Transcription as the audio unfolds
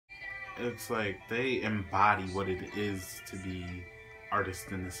It's like they embody what it is to be artists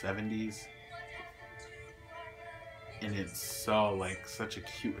in the 70s. And it's so like such a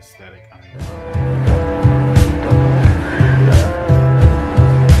cute aesthetic.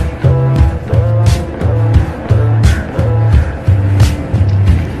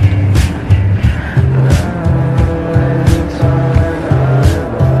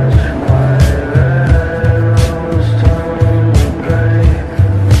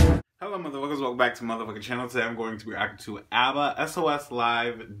 Back to motherfucking channel. Today I'm going to be reacting to Abba SOS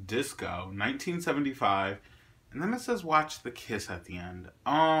Live Disco 1975, and then it says watch the kiss at the end.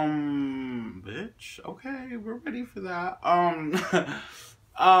 Bitch, okay, we're ready for that.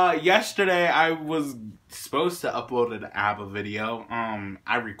 Yesterday I was supposed to upload an Abba video.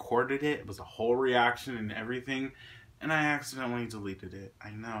 I recorded it. It was a whole reaction and everything, and I accidentally deleted it.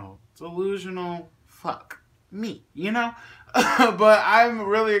 I know, delusional fuck me, you know? But I'm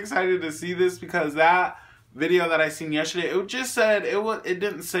really excited to see this because that video that I seen yesterday, it just said, it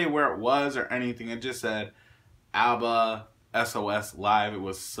didn't say where it was or anything. It just said Abba SOS Live. It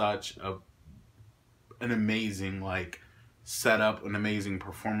was such an amazing like setup, an amazing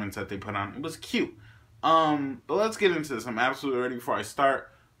performance that they put on. It was cute. But let's get into this. I'm absolutely ready. Before I start,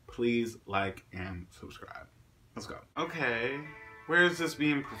 please like and subscribe. Let's go. Okay, where is this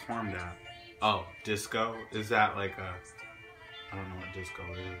being performed at? Oh, disco? Is that like a... I don't know what disco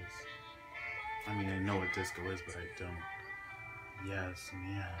is. I mean, I know what disco is, but I don't. Yes,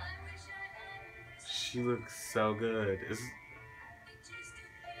 man. She looks so good.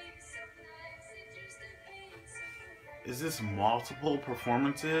 Is this multiple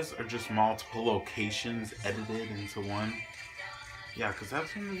performances or just multiple locations edited into one? Yeah, because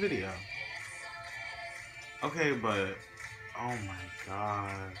that's in the video. Okay, but... oh my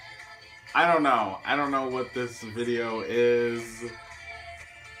god. I don't know. I don't know what this video is.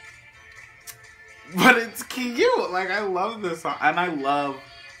 But it's cute. Like, I love this song. And I love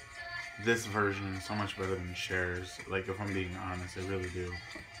this version so much better than Cher's. Like, if I'm being honest, I really do.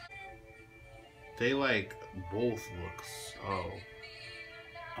 They, like, both look so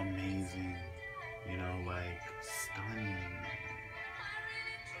amazing. You know, like, stunning.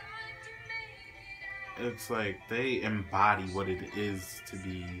 It's like they embody what it is to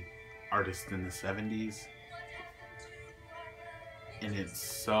be artists in the 70s, and it's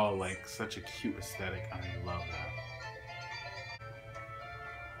so like such a cute aesthetic. I love that.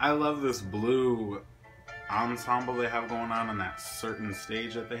 I love this blue ensemble they have going on that certain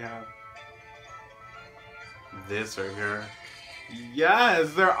stage that they have. This right here,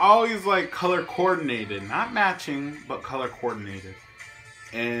 yes, they're always like color coordinated, not matching, but color coordinated,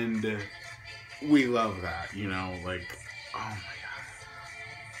 and we love that, you know, like, oh my god.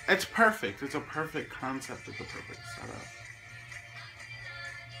 It's perfect. It's a perfect concept. It's a perfect setup.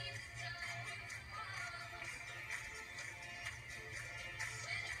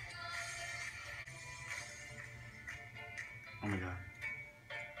 Oh my god.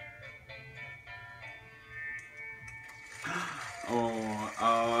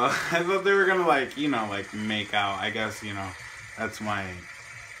 I thought they were gonna like, you know, like make out. I guess, you know, that's my,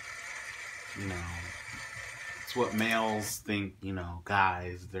 you know, it's what males think, you know,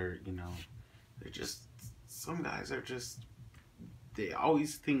 guys, they're, you know, they're just, some guys are just, they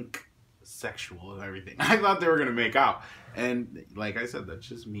always think sexual and everything. I thought they were gonna make out, and like I said, that's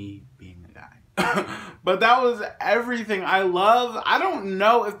just me being a guy. But that was everything. I don't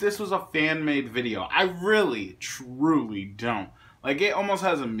know if this was a fan-made video. I really, truly don't. Like, it almost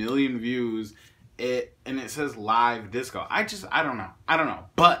has 1 million views, and it says live disco. I don't know.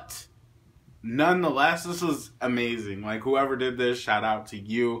 But nonetheless, this was amazing. Like, whoever did this, shout out to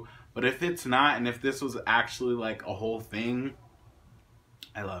you. But if it's not, and if this was actually like a whole thing,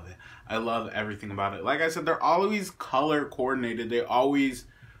 I love it. I love everything about it. Like I said, they're always color coordinated. They always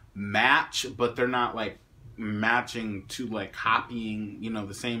match, but they're not like matching to like copying, you know,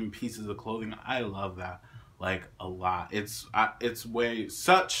 the same pieces of clothing. I love that, like, a lot. It's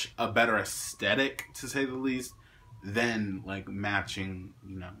such a better aesthetic, to say the least, than like matching,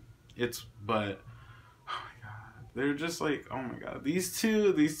 you know. But oh my god, they're just like, oh my god, these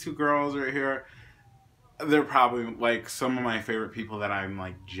two girls right here, they're probably like some of my favorite people that I'm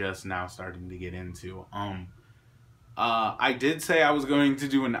like just now starting to get into. I did say I was going to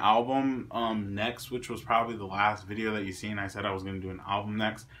do an album next, which was probably the last video that you seen. I said I was going to do an album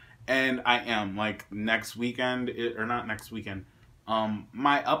next, and I am, like, next weekend, or not next weekend.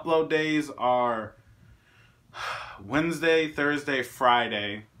 My upload days are Wednesday, Thursday,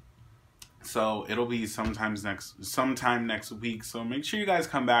 Friday. So it'll be sometime next week. So make sure you guys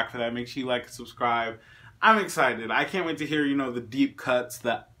come back for that. Make sure you like and subscribe. I'm excited. I can't wait to hear, you know, the deep cuts,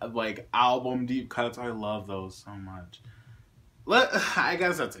 the like album deep cuts. I love those so much. I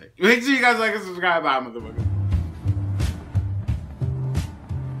guess that's it. Make sure you guys like and subscribe. Bye, motherfucker.